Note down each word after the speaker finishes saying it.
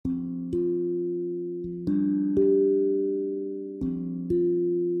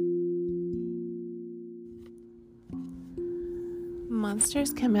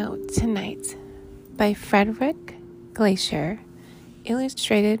Monsters Come Out Tonight by Frederick Glasser,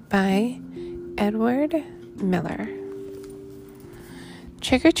 illustrated by Edward Miller.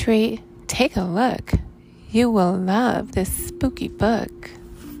 Trick or treat, take a look. You will love this spooky book.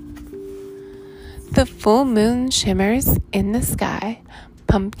 The full moon shimmers in the sky,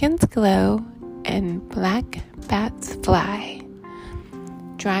 pumpkins glow, and black bats fly.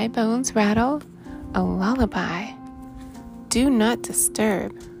 Dry bones rattle, a lullaby. Do not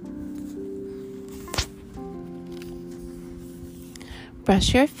disturb.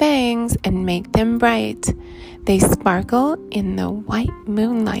 Brush your fangs and make them bright. They sparkle in the white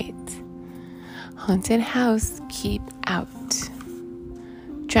moonlight. Haunted house, keep out.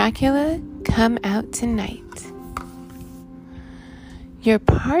 Dracula, come out tonight. Your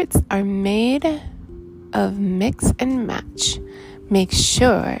parts are made of mix and match. Make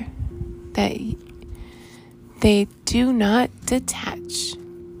sure that they do not detach.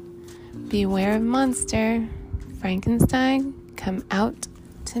 Beware of monster. Frankenstein, come out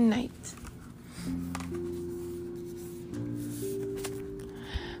tonight.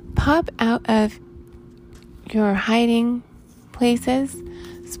 Pop out of your hiding places.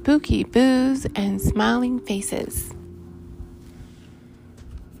 Spooky boos and smiling faces.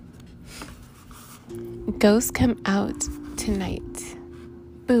 Ghosts come out tonight.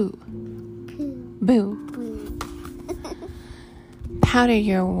 Boo. Boo. Powder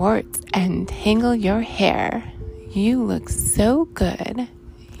your warts and tangle your hair. You look so good,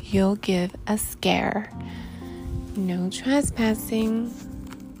 you'll give a scare. No trespassing.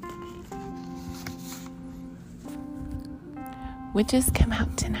 Witches come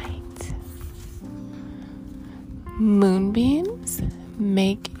out tonight. Moonbeams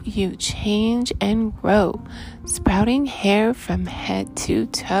make you change and grow, sprouting hair from head to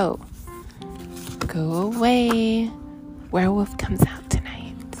toe. Go away. Werewolf comes out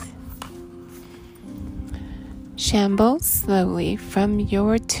tonight. Shamble slowly from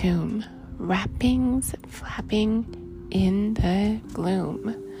your tomb, wrappings flapping in the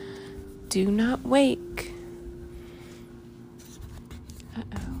gloom. Do not wake.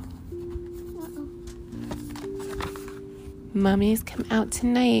 Mummies come out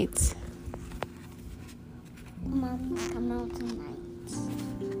tonight. Mummies come out tonight.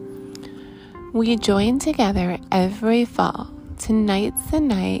 We join together every fall. Tonight's the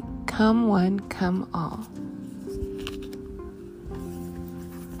night. Come one, come all.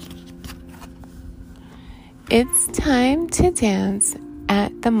 It's time to dance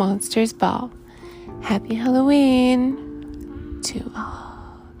at the Monsters Ball. Happy Halloween to all.